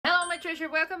Treasure,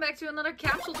 welcome back to another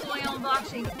capsule toy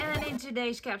unboxing. And in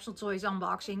today's capsule toys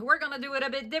unboxing, we're gonna do it a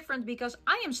bit different because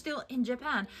I am still in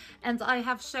Japan and I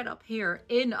have set up here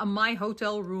in my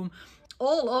hotel room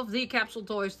all of the capsule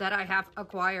toys that I have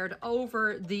acquired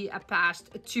over the past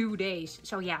 2 days.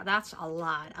 So yeah, that's a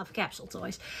lot of capsule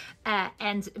toys.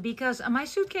 And because my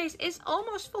suitcase is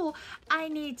almost full, I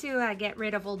need to get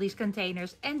rid of all these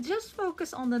containers and just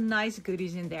focus on the nice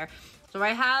goodies in there. So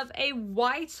I have a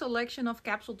wide selection of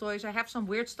capsule toys. I have some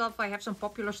weird stuff. I have some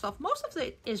popular stuff. Most of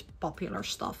it is popular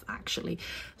stuff, actually.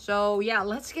 So yeah,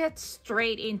 let's get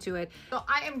straight into it. So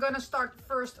I am gonna start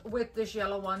first with this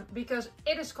yellow one because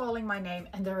it is calling my name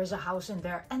and there is a house in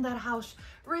there. And that house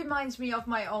reminds me of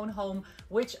my own home,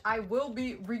 which I will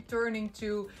be returning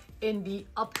to in the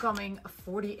upcoming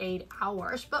 48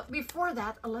 hours. But before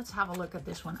that, let's have a look at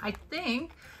this one. I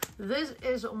think this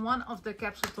is one of the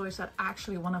capsule toys that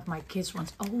actually one of my kids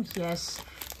wants. Oh yes,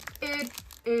 it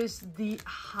is the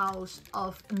house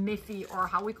of Miffy, or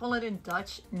how we call it in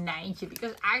Dutch, Nijntje,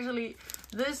 because actually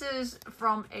this is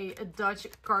from a Dutch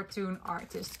cartoon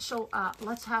artist. So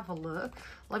let's have a look.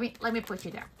 Let me put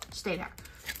you there. Stay there.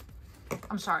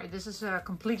 I'm sorry, this is a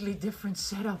completely different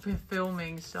setup in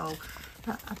filming, so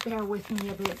bear with me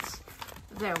a bit.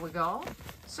 There we go.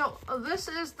 So this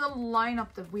is the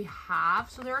lineup that we have.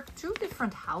 So there are two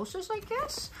different houses, I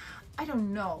guess. I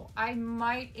don't know. I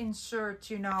might insert,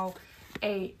 you know,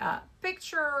 a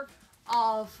picture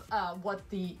of what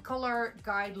the color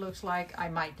guide looks like. I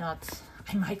might not.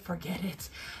 I might forget it.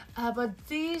 But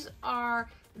these are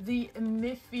the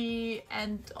Miffy,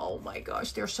 and oh my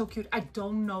gosh, they're so cute. I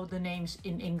don't know the names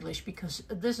in English because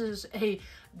this is a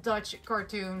Dutch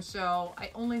cartoon, so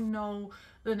I only know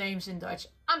the names in Dutch.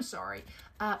 I'm sorry,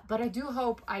 but I do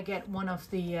hope I get one of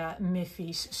the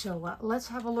Miffys. So let's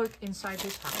have a look inside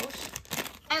this house.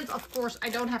 And of course, I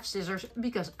don't have scissors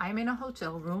because I'm in a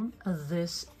hotel room.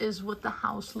 This is what the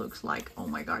house looks like. Oh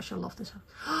my gosh, I love this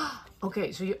house.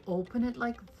 Okay, so you open it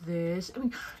like this. I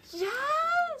mean,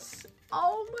 yes!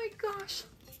 Oh my gosh,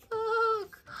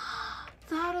 look.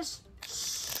 That is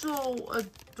so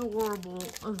adorable.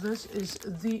 This is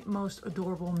the most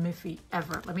adorable Miffy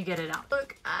ever. Let me get it out.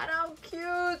 Look at how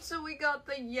cute. So we got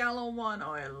the yellow one.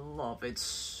 Oh, I love it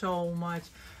so much.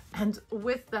 And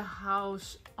with the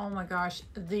house, oh my gosh,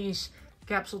 these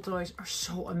capsule toys are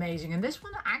so amazing. And this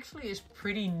one actually is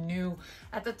pretty new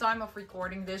at the time of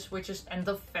recording this, which is end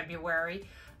of February.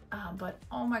 But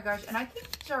oh my gosh, and I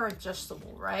think these are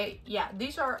adjustable, right? Yeah,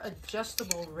 these are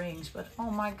adjustable rings, but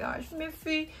oh my gosh,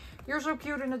 Miffy, you're so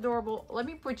cute and adorable. Let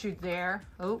me put you there.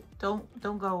 Oh,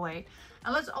 don't go away.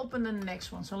 And let's open the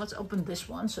next one. So let's open this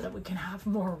one so that we can have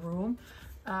more room.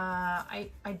 I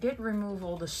did remove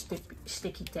all the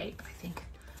sticky tape, I think.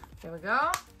 There we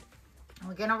go.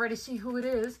 We can already see who it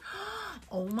is.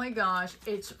 Oh my gosh,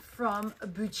 it's from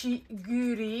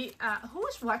Buchiguri. Who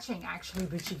is watching actually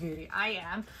Buchiguri? I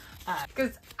am,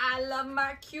 because I love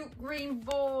my cute green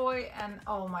boy. And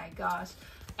oh my gosh.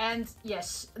 And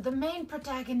yes, the main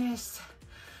protagonist,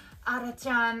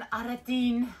 Arachan,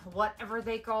 Aratin, whatever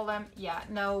they call them. Yeah,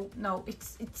 no,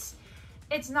 it's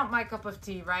not my cup of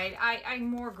tea, right? I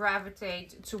more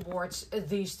gravitate towards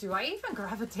these two. I even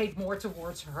gravitate more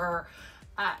towards her.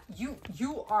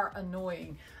 You are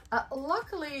annoying.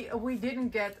 Luckily, we didn't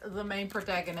get the main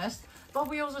protagonist, but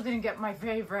we also didn't get my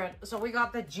favorite. So we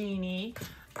got the genie.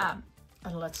 And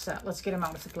let's get him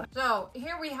out of the play. So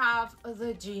here we have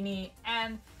the genie,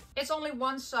 and it's only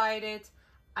one-sided.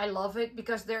 I love it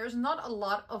because there is not a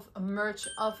lot of merch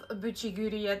of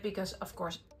Buchiguri yet because, of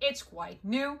course, it's quite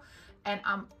new. And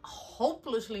I'm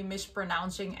hopelessly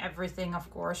mispronouncing everything,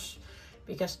 of course,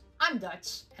 because I'm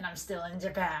Dutch and I'm still in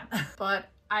Japan. But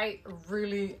I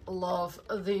really love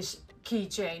this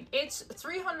keychain. It's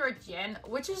 300 yen,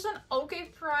 which is an okay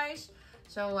price.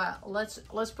 So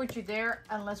let's put you there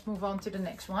and let's move on to the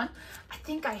next one. I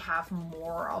think I have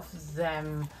more of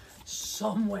them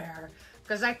somewhere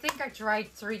because I think I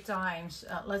tried 3 times.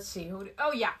 Let's see who.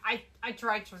 Oh yeah, I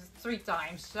tried 3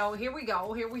 times. So here we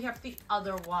go. Here we have the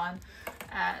other one.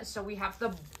 So we have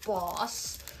the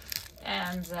boss.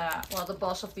 And well, the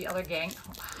boss of the other gang.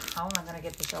 How am I gonna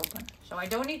get this open? So I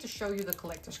don't need to show you the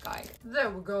collector's guide. There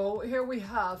we go. Here we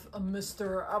have a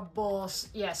Mr. Boss.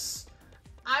 Yes,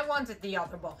 I wanted the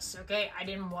other boss, okay? I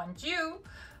didn't want you.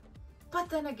 But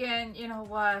then again, you know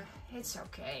what? It's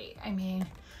okay. I mean,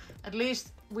 at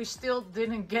least we still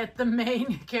didn't get the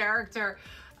main character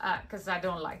because I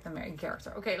don't like the main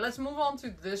character. Okay, let's move on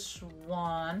to this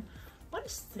one. What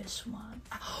is this one?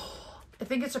 Oh, I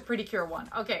think it's a pretty cure one.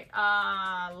 Okay,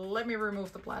 let me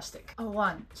remove the plastic.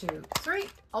 1, 2, 3,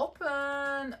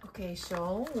 open. Okay,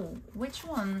 so which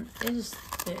one is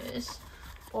this?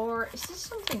 Or is this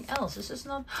something else? This is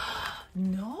not,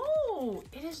 no,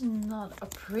 it is not a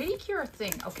Precure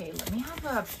thing. Okay, let me have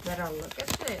a better look at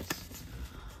this.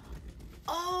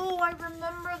 Oh, I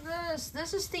remember this.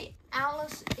 This is the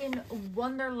Alice in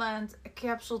Wonderland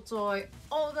capsule toy.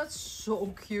 Oh, that's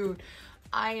so cute.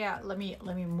 Let me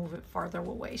move it farther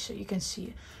away so you can see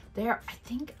it. There, I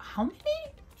think, how many?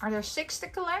 Are there 6 to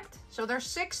collect? So there's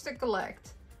 6 to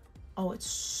collect. Oh, it's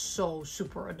so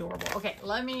super adorable. Okay,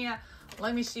 let me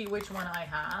see which one I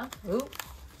have. Ooh.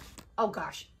 Oh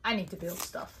gosh, I need to build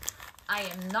stuff. I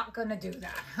am not gonna do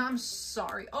that. I'm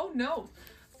sorry. Oh no.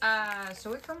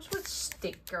 So it comes with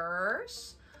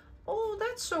stickers. Oh,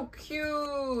 that's so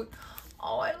cute.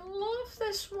 Oh, I love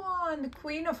this one. The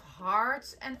Queen of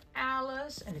Hearts and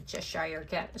Alice, and the Cheshire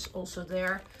Cat is also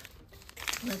there.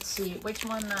 Let's see which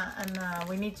one,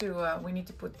 we need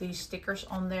to put these stickers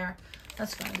on there.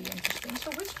 That's gonna be interesting.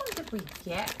 So which one did we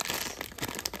get?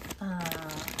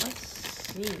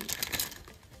 Let's see.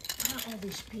 What are all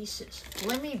these pieces?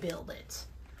 Let me build it.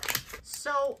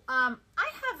 So I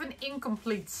have an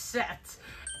incomplete set.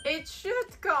 It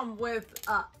should come with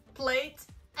a plate,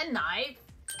 a knife,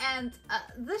 and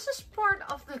this is part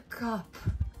of the cup.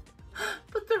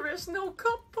 But there is no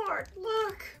cup part.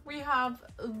 Look, we have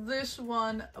this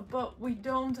one, but we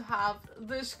don't have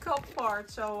this cup part.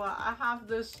 So I have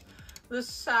this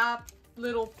sap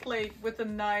little plate with a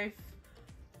knife,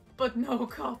 but no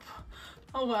cup.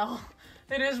 Oh well,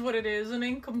 it is what it is, an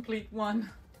incomplete one.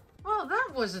 Well, that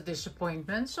was a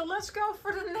disappointment. So let's go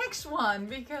for the next one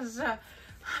because I'm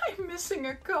missing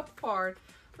a cup part.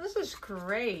 This is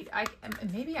great.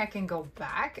 Maybe I can go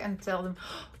back and tell them,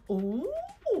 ooh,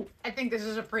 I think this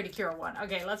is a Precure one.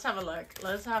 Okay, let's have a look.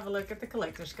 Let's have a look at the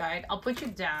collector's guide. I'll put you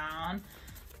down.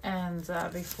 And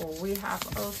before we have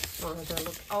a further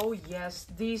look, oh yes,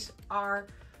 these are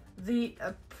the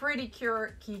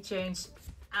Precure keychains.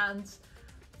 And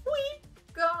we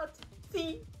got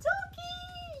the doggy,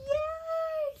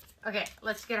 yay! Okay,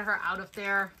 let's get her out of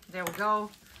there. There we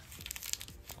go.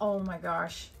 Oh my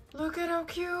gosh. Look at how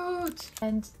cute.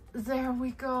 And there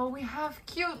we go. We have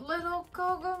cute little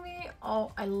Kogami.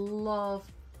 Oh, I love,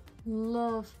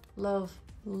 love, love,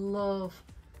 love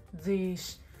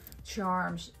these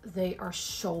charms. They are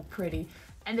so pretty.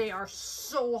 And they are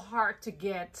so hard to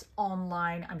get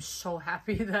online. I'm so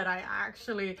happy that I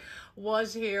actually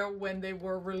was here when they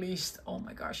were released. Oh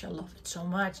my gosh, I love it so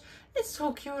much. It's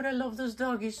so cute. I love those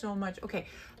doggies so much. Okay,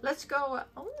 let's go.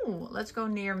 Let's go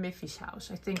near Miffy's house.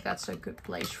 I think that's a good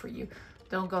place for you.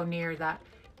 Don't go near that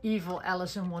evil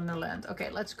Alice in Wonderland.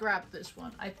 Okay, let's grab this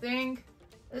one. I think,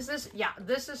 is this? Yeah,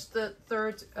 this is the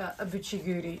third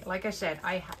Abuchiguri. Like I said,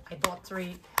 I bought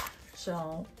 3.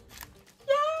 So,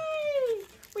 yay!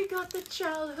 We got the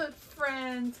childhood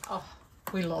friend. Oh,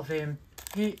 we love him.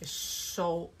 He is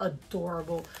so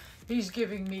adorable. He's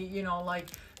giving me, you know, like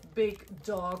big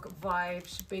dog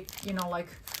vibes. Big, you know, like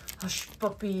hush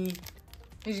puppy.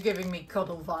 He's giving me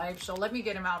cuddle vibes. So let me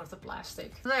get him out of the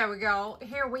plastic. There we go.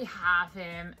 Here we have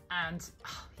him. And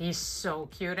oh, he's so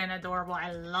cute and adorable.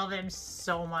 I love him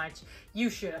so much. You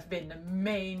should have been the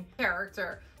main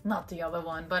character, not the other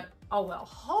one. But oh well,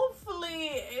 hopefully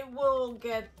it will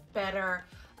get better.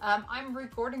 I'm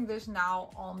recording this now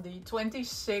on the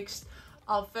 26th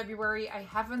of February. I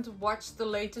haven't watched the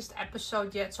latest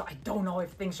episode yet, so I don't know if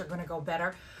things are gonna go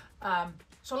better.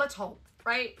 So let's hope,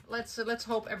 right? Let's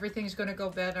hope everything's gonna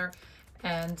go better,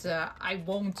 and I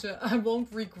won't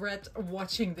regret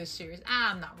watching this series.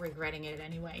 I'm not regretting it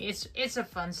anyway. It's a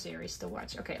fun series to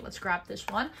watch. Okay, let's grab this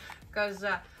one because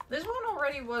this one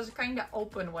already was kind of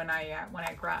open when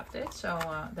I grabbed it. So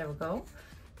there we go.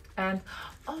 And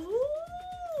oh,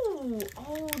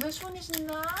 this one is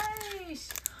nice.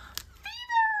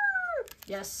 Fever!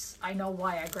 Yes, I know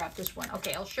why I grabbed this one.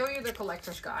 Okay, I'll show you the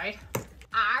collector's guide.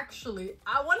 Actually,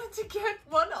 I wanted to get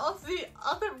one of the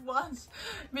other ones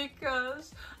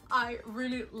because I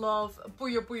really love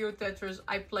Puyo Puyo Tetris.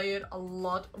 I play it a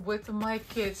lot with my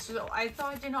kids. So I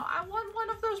thought, you know, I want one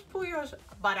of those Puyos,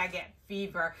 but I get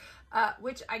Fever,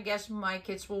 which I guess my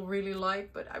kids will really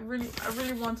like. But I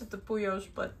really wanted the Puyos,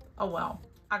 but oh well,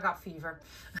 I got Fever.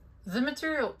 The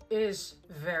material is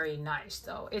very nice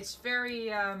though. It's very,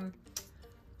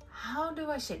 how do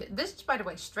I say that? This is, by the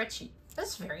way, stretchy.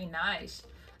 That's very nice.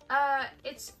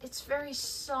 It's very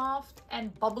soft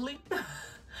and bubbly.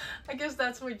 I guess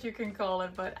that's what you can call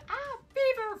it. But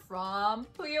Fever from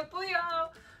Puyo Puyo.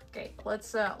 Okay,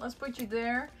 let's put you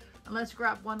there, and let's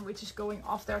grab one which is going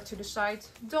off there to the side.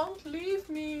 Don't leave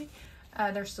me.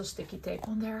 There's still sticky tape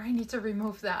on there. I need to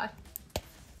remove that.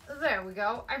 There we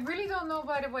go. I really don't know,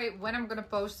 by the way, when I'm gonna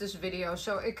post this video,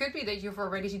 so it could be that you've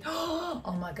already seen.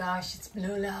 Oh my gosh, it's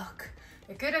Blue Lock.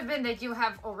 It could have been that you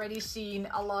have already seen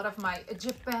a lot of my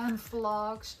Japan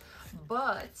vlogs,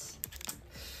 but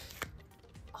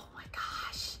oh my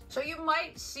gosh. So you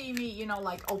might see me, you know,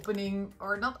 like opening,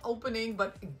 or not opening,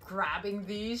 but grabbing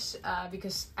these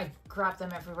because I grab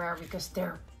them everywhere because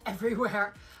they're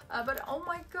everywhere. But oh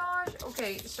my gosh.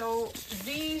 Okay, so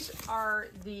these are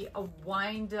the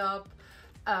wind up,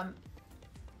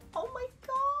 oh my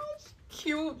gosh,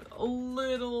 cute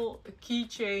little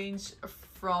keychains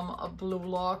from a Blue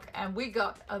Lock, and we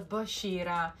got a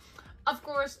Bashira. Of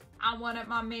course, I wanted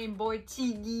my main boy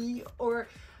Tiggy or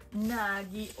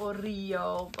Nagi or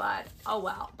Rio, but oh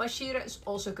well, Bashira is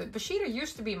also good. Bashira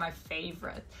used to be my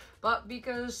favorite, but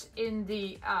because in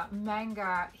the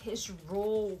manga his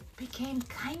role became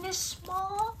kind of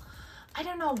small, I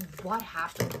don't know what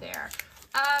happened there.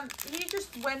 He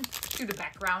just went to the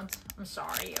background. I'm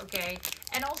sorry, okay?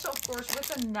 And also, of course, with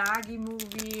the Nagi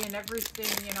movie and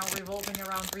everything, you know, revolving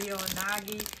around Rio and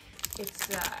Nagi, it's,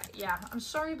 yeah, I'm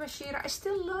sorry, Bashira. I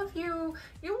still love you.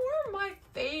 You were my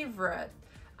favorite.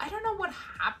 I don't know what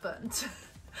happened,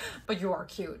 but you are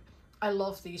cute. I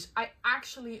love these. I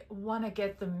actually want to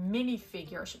get the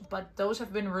minifigures, but those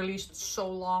have been released so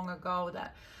long ago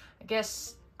that I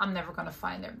guess I'm never going to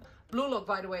find them. Blue Lock,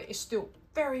 by the way, is still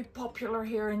very popular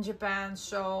here in Japan,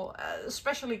 so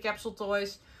especially Capsule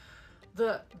toys.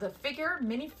 The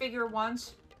minifigure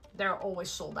ones, they're always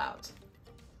sold out.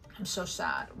 I'm so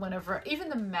sad whenever, even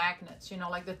the magnets, you know,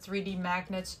 like the 3D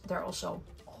magnets, they're also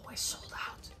always sold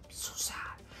out. So sad.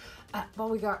 But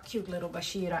we got cute little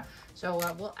Bashira, so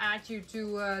we'll add you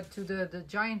to the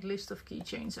giant list of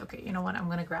keychains. Okay, you know what? I'm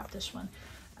gonna grab this one.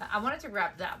 I wanted to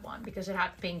grab that one because it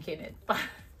had pink in it, but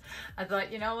I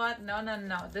thought, you know what? No.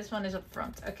 This one is up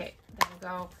front. Okay, there we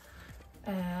go.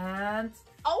 And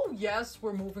oh yes,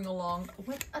 we're moving along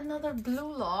with another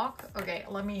Blue Lock. Okay,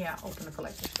 let me open the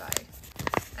collector's guide.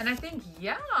 And I think,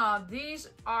 yeah, these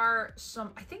are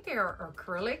some, I think they are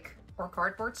acrylic or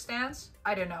cardboard stands.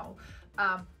 I don't know.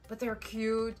 But they're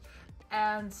cute.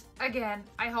 And again,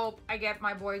 I hope I get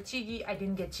my boy Chigi. I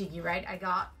didn't get Chigi, right? I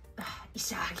got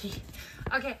Isagi.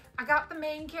 Okay, I got the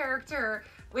main character,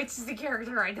 which is the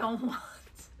character I don't want.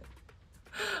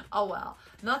 Oh well,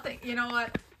 nothing, you know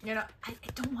what? You know, I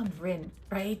don't want Rin,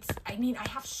 right? I mean, I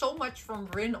have so much from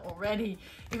Rin already,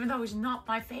 even though he's not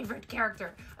my favorite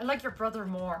character. I like your brother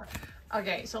more.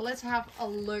 Okay, so let's have a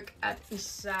look at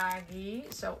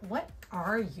Isagi. So what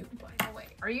are you, by the way?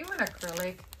 Are you an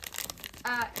acrylic?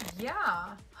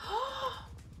 Yeah. Oh,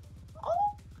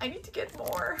 I need to get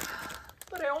more.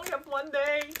 But I only have one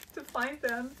day to find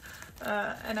them.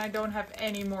 And I don't have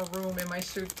any more room in my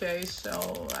suitcase,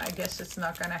 so I guess it's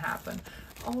not gonna happen.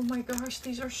 Oh my gosh,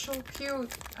 these are so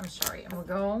cute. I'm sorry, and we'll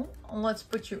go. Let's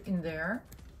put you in there.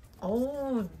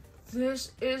 Oh,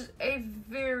 this is a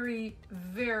very,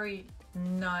 very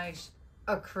nice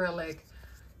acrylic.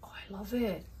 Oh, I love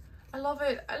it. I love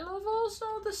it. I love also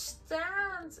the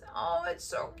stand. Oh, it's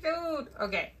so cute.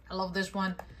 Okay, I love this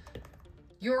one.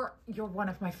 You're one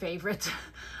of my favorites.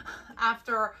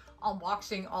 After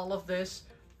unboxing all of this,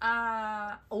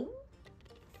 oh,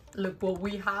 look what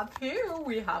we have here.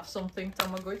 We have something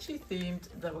Tamagotchi themed.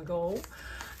 There we go.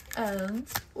 And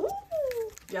ooh,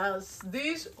 yes,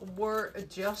 these were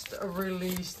just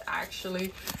released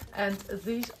actually, and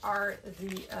these are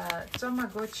the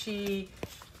Tamagotchi,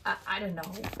 I don't know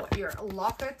what your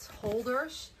locket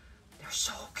holders. They're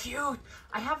so cute.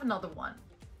 I have another one.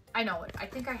 I know it. I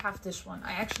think I have this one.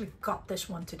 I actually got this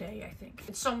one today, I think.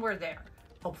 It's somewhere there,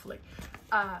 hopefully.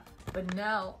 But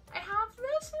now I have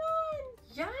this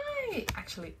one. Yay!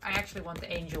 Actually, I actually want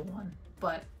the angel one,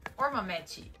 but, or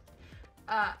Mamechi.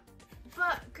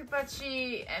 But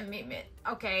Kupachi and Mimit,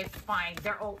 okay, fine.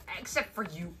 They're all, except for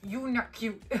you. You're not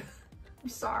cute. I'm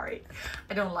sorry.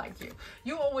 I don't like you.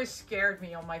 You always scared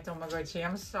me on my Tamagotchi.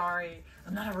 I'm sorry.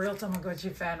 I'm not a real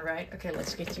Tamagotchi fan, right? Okay,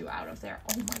 let's get you out of there.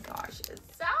 Oh my gosh, it's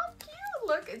so cute.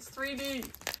 Look, it's 3D.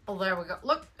 Oh, there we go.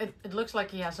 Look, it looks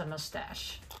like he has a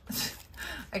mustache.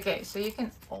 Okay, so you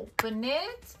can open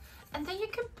it, and then you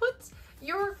can put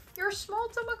your small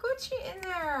Tamagotchi in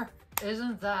there.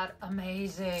 Isn't that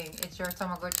amazing? It's your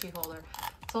Tamagotchi holder.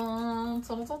 Dun,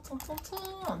 dun, dun, dun, dun,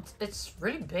 dun. It's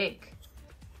really big.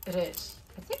 It is.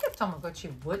 I think a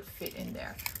Tamagotchi would fit in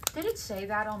there. Did it say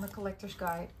that on the collector's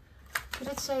guide? Did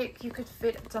it say you could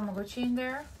fit a Tamagotchi in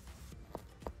there?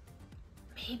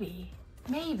 Maybe.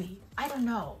 Maybe. I don't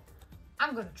know.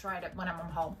 I'm gonna try that when I'm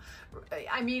home.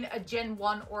 I mean a Gen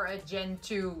 1 or a Gen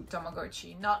 2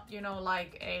 Tamagotchi. Not, you know,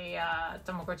 like a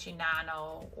Tamagotchi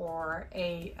Nano or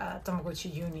a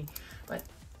Tamagotchi Uni. But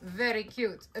Very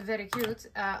cute, very cute.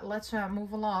 Let's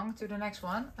move along to the next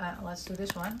one. Let's do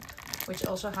this one, which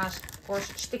also has, of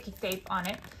course, sticky tape on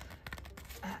it.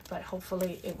 But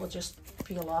hopefully it will just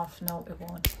peel off. No, it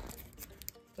won't.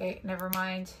 Okay, never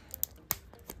mind.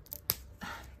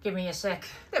 Give me a sec.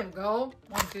 There we go.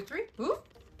 1, 2, 3. Ooh,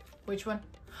 which one?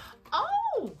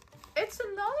 Oh, it's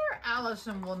another Alice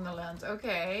in Wonderland.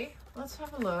 Okay, let's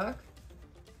have a look.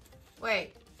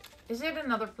 Wait, is it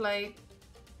another plate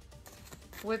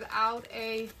without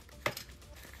a...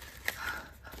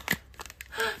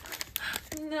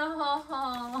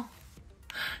 No,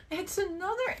 it's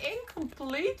another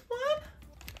incomplete one.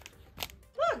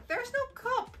 Look, there's no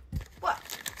cup.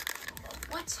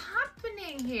 What's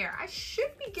happening here? I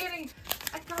should be getting...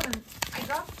 I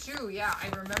got two. Yeah, I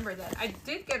remember that. I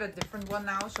did get a different one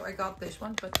now, so I got this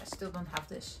one, but I still don't have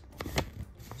this.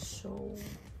 So,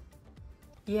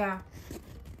 yeah.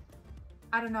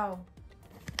 I don't know.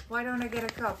 Why don't I get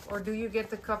a cup? Or do you get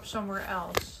the cup somewhere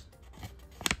else?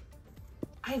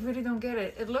 I really don't get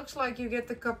it. It looks like you get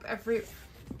the cup every...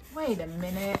 Wait a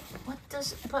minute. What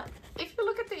does... But if you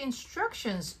look at the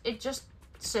instructions, it just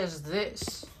says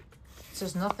this. It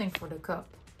says nothing for the cup.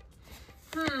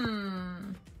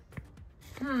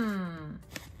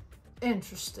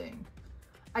 Interesting.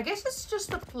 I guess it's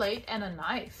just a plate and a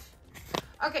knife.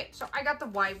 Okay, so I got the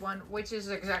white one, which is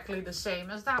exactly the same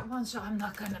as that one, so I'm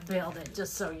not gonna build it,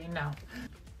 just so you know.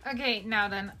 Okay, now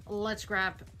then, let's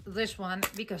grab this one,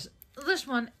 because this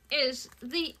one is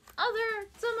the other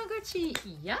Tamagotchi.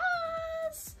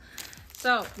 Yes!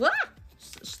 So,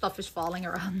 stuff is falling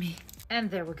around me. And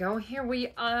there we go. Here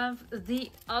we have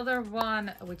the other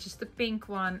one, which is the pink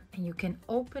one. And you can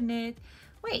open it.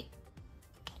 Wait.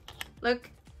 Look.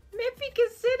 Mippy can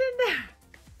sit in there.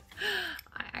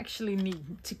 I actually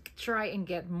need to try and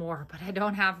get more, but I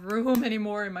don't have room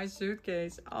anymore in my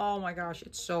suitcase. Oh my gosh,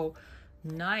 it's so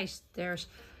nice. There's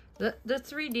the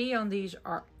 3D on these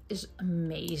is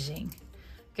amazing.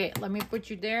 Okay, let me put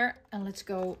you there and let's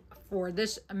go for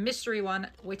this mystery one,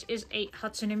 which is a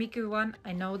Hatsune Miku one.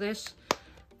 I know this.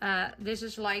 This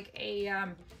is like a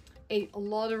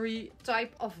lottery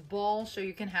type of ball, so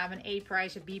you can have an A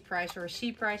prize, a B prize, or a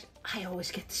C prize. I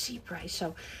always get the C prize,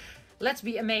 so let's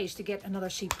be amazed to get another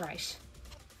C prize.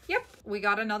 Yep, we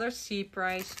got another C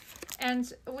prize,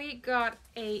 and we got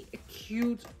a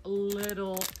cute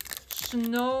little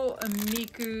Snow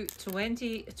Miku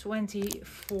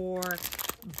 2024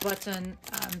 button.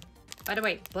 By the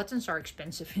way, buttons are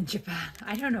expensive in Japan.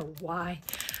 I don't know why,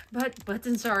 but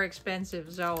buttons are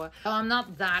expensive. So I'm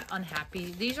not that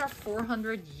unhappy. These are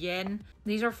 400 yen.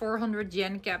 These are 400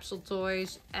 yen capsule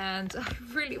toys. And I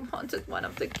really wanted one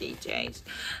of the keychains.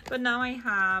 But now I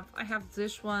have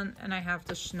this one and I have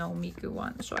the Snow Miku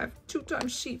one. So I have 2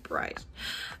 times C prize.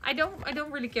 I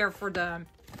don't really care for the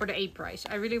A prize.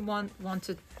 I really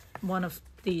wanted one of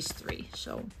these 3.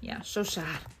 So yeah, so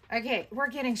sad. Okay, we're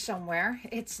getting somewhere.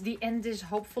 The end is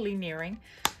hopefully nearing.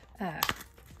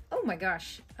 Oh my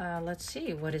gosh. Let's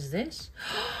see. What is this?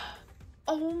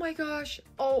 Oh my gosh.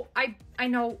 Oh, I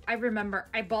know. I remember.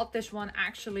 I bought this one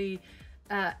actually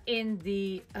in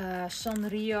the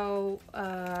Sanrio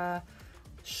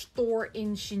store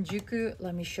in Shinjuku.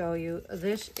 Let me show you.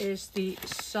 This is the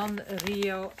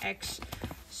Sanrio X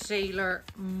Sailor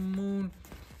Moon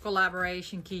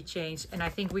collaboration keychains, and I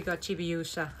think we got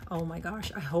Chibiusa. Oh my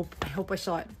gosh, I hope I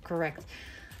saw it correct.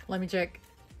 Let me check.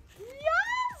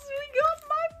 Yes, we got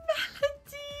my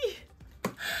Melody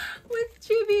with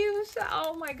Chibiusa.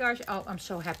 Oh my gosh. Oh, I'm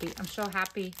so happy. I'm so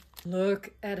happy. Look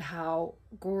at how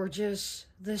gorgeous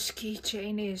this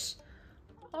keychain is.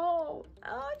 Oh,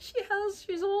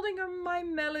 she's holding my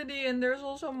Melody, and there's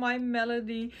also my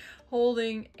Melody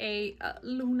holding a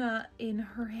Luna in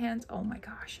her hand. Oh my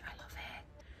gosh, I love it.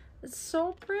 It's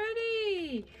so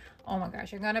pretty. Oh my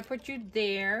gosh, I'm gonna put you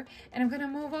there, and I'm gonna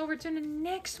move over to the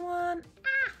next one.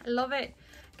 I love it.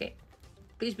 Okay,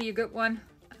 please be a good one.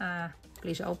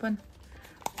 Please open.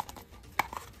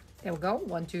 There we go.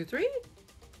 1, 2, 3.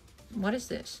 What is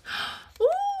this?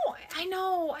 Oh, I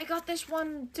know. I got this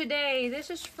one today.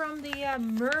 This is from the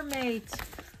mermaid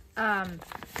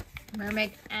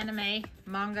anime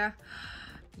manga.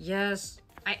 Yes,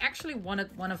 I actually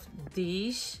wanted one of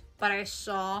these, but I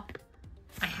saw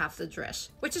I have the dress,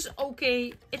 which is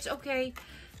okay. It's okay,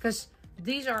 because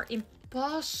these are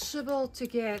impossible to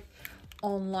get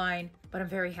online, but I'm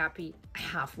very happy I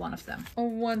have one of them.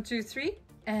 1, 2, 3.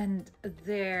 And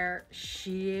there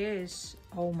she is.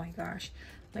 Oh my gosh.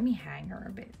 Let me hang her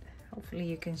a bit. Hopefully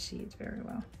you can see it very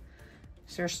well.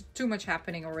 There's too much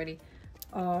happening already.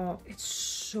 Oh, it's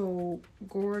so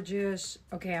gorgeous.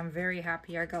 Okay, I'm very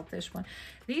happy I got this one.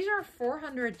 These are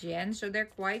 400 yen, so they're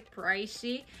quite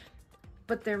pricey,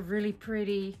 but they're really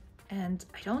pretty. And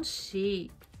I don't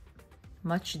see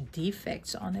much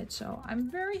defects on it, so I'm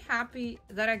very happy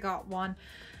that I got one.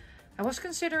 I was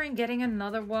considering getting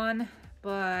another one,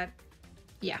 but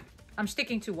yeah, I'm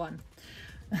sticking to one.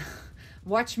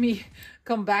 Watch me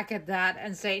come back at that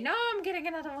and say, no, I'm getting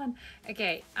another one.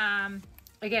 Okay,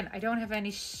 again, I don't have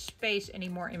any space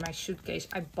anymore in my suitcase.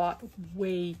 I bought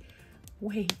way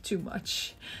too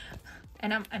much.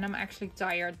 And I'm actually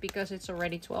tired because it's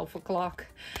already 12 o'clock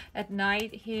at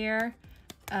night here.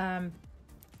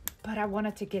 But I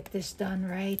wanted to get this done,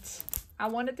 right? I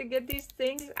wanted to get these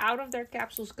things out of their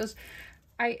capsules because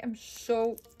I am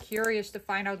so curious to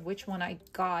find out which one I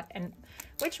got and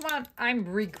which one I'm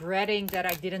regretting that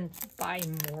I didn't buy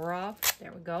more of.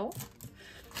 There we go.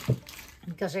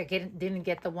 Because I didn't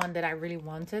get the one that I really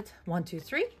wanted. 1, 2,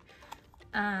 3.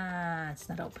 It's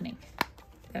not opening.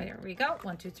 There we go.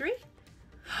 1, 2, 3.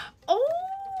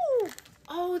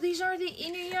 Oh, these are the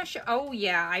Inuyasha. Oh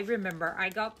yeah, I remember. I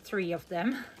got 3 of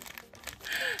them.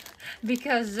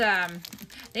 Because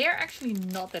they are actually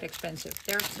not that expensive.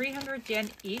 They're 300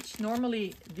 yen each.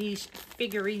 Normally these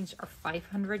figurines are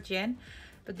 500 yen.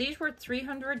 But these were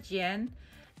 300 yen.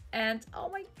 And oh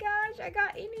my gosh, I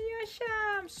got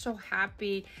Inuyasha. I'm so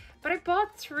happy. But I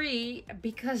bought 3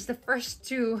 because the first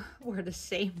 2 were the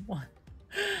same one.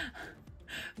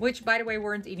 Which, by the way,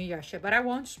 weren't Inuyasha. But I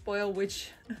won't spoil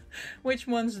which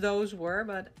ones those were.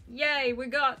 But yay, we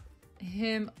got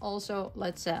him also.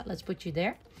 Let's put you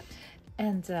there.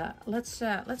 And let's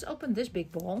open this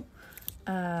big ball.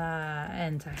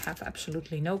 And I have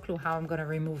absolutely no clue how I'm going to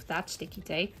remove that sticky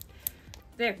tape.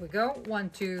 There we go. 1,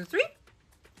 2, 3.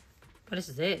 What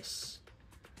is this?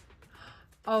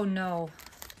 Oh no.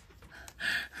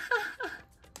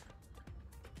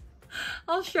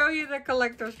 I'll show you the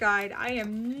collector's guide. I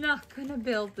am not gonna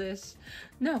build this.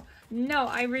 No,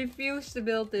 I refuse to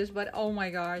build this, but oh my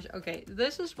gosh. Okay,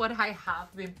 this is what I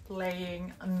have been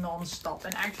playing non-stop.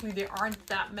 And actually there aren't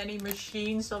that many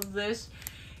machines of this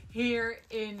here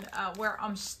in where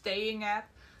I'm staying at.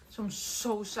 So I'm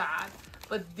so sad.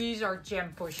 But these are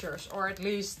gem pushers, or at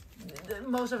least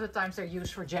most of the times they're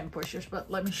used for gem pushers. But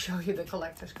let me show you the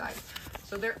collector's guide.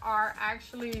 So there are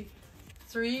actually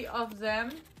 3 of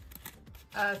them,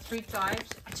 3 types.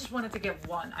 I just wanted to get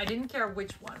one. I didn't care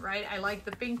which one, right? I like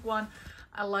the pink one.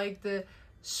 I like the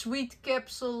sweet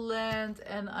capsule land,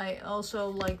 and I also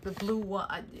like the blue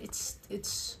one.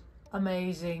 It's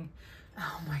amazing.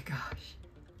 Oh my gosh.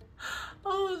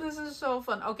 Oh, this is so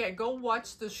fun. Okay, go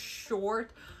watch the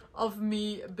short of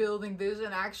me building this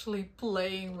and actually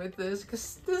playing with this,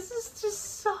 because this is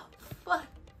just so fun.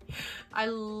 I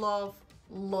love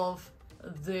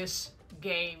this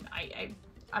game.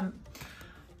 Am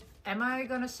I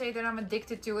gonna say that I'm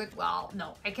addicted to it? Well,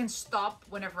 no, I can stop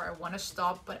whenever I want to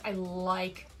stop, but I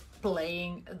like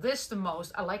playing this the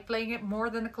most. I like playing it more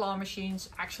than the claw machines.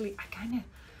 Actually, I kind of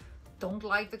don't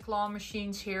like the claw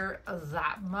machines here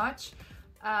that much.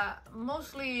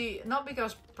 Mostly not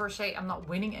because per se I'm not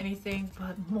winning anything,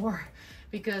 but more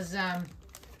because I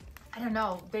don't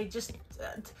know, they just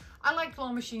I like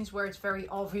claw machines where it's very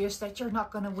obvious that you're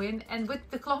not gonna win, and with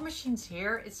the claw machines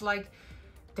here it's like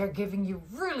they're giving you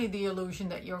really the illusion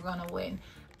that you're gonna win,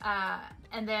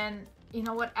 and then you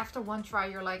know what, after one try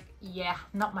you're like, yeah,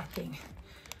 not my thing.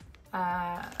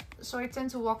 So I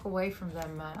tend to walk away from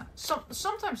them.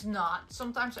 Sometimes not.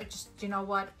 Sometimes I just, you know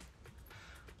what,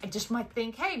 I just might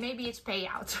think, hey, maybe it's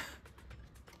payout.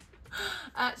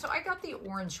 So I got the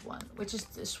orange one, which is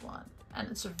this one. And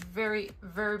it's a very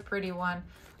pretty one.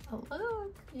 Oh,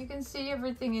 look, you can see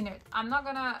everything in it. I'm not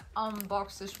gonna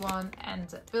unbox this one and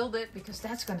build it because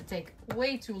that's gonna take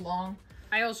way too long.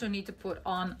 I also need to put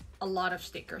on a lot of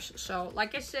stickers. So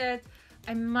like I said,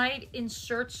 I might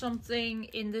insert something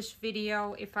in this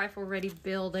video if I've already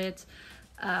built it,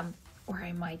 or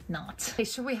I might not. Okay,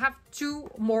 so we have 2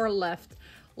 more left.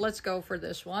 Let's go for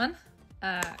this one,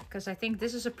 because I think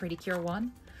this is a pretty cute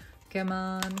one. Come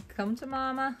on, come to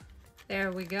mama.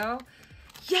 There we go.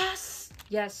 Yes,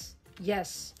 yes,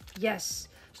 yes, yes.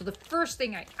 So the first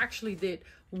thing I actually did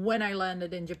when I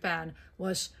landed in Japan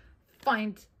was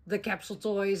find the capsule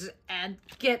toys and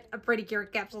get a pretty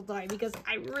cute capsule toy, because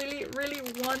I really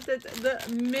wanted the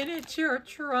miniature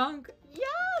trunk.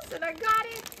 Yes, and I got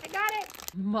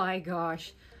it. My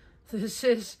gosh, this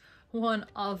is one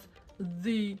of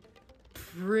the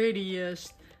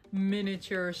prettiest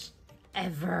miniatures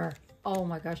ever. Oh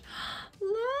my gosh,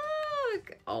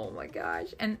 look. Oh my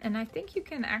gosh. And I think you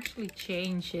can actually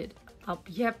change it up.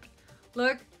 Yep,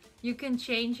 look, You can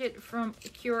change it from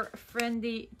cure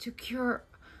friendly to cure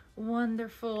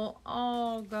wonderful.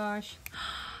 Oh gosh.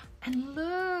 And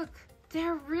look,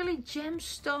 they're really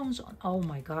gemstones on. Oh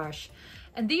my gosh.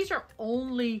 And these are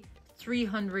only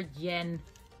 300 yen.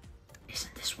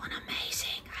 Isn't this one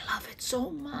amazing? I love it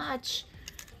so much.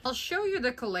 I'll show you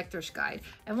the collector's guide.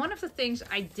 And one of the things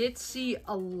I did see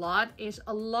a lot is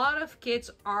a lot of kids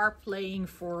are playing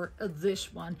for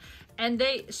this one. And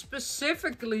they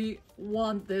specifically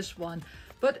want this one.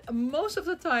 But most of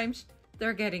the times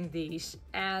they're getting these.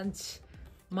 And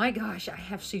my gosh, I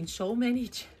have seen so many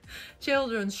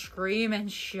children scream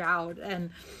and shout.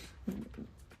 And,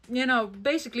 you know,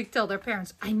 basically tell their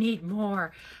parents, I need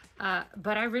more.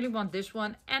 But I really want this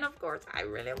one. And of course, I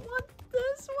really want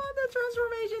this one, the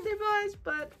transformation device.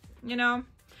 But, you know,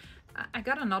 I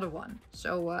got another one.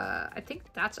 So I think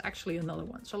that's actually another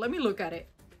one. So let me look at it.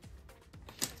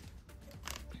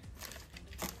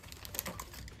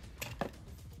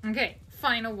 Okay,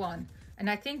 final one. And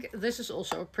I think this is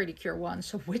also a pretty cure one.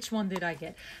 So which one did I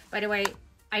get? By the way,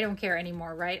 I don't care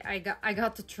anymore, right? I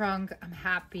got the trunk. I'm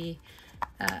happy.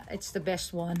 It's the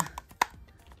best one.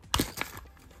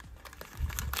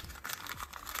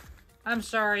 I'm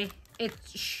sorry. It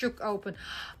shook open.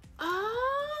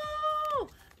 Oh,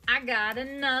 I got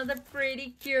another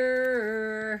pretty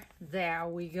cure. There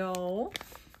we go.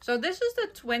 So this is the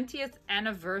 20th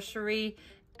anniversary.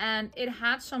 And it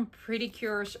had some pretty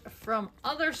cures from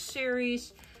other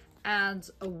series. And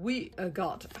we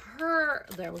got her.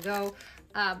 There we go.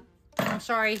 I'm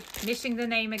sorry, missing the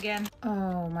name again.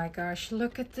 Oh my gosh,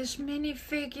 look at this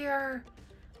minifigure.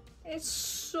 It's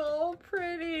so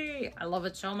pretty. I love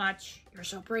it so much. You're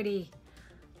so pretty.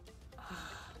 Oh,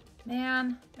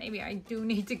 man, maybe I do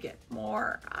need to get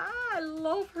more. I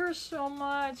love her so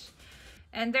much.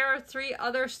 And there are 3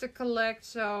 others to collect.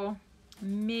 So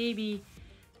maybe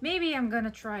I'm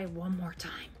gonna try one more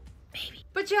time. Maybe.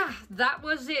 But yeah, that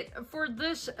was it for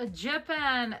this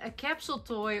Japan capsule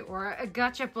toy or a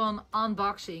gachapon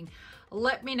unboxing.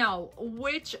 Let me know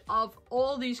which of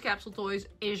all these capsule toys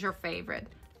is your favorite.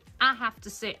 I have to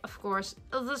say, of course,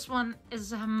 this one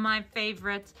is my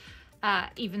favorite,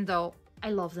 even though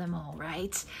I love them all,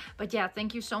 right? But yeah,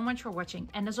 thank you so much for watching.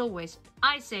 And as always,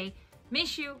 I say,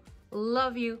 miss you,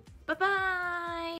 love you, bye-bye.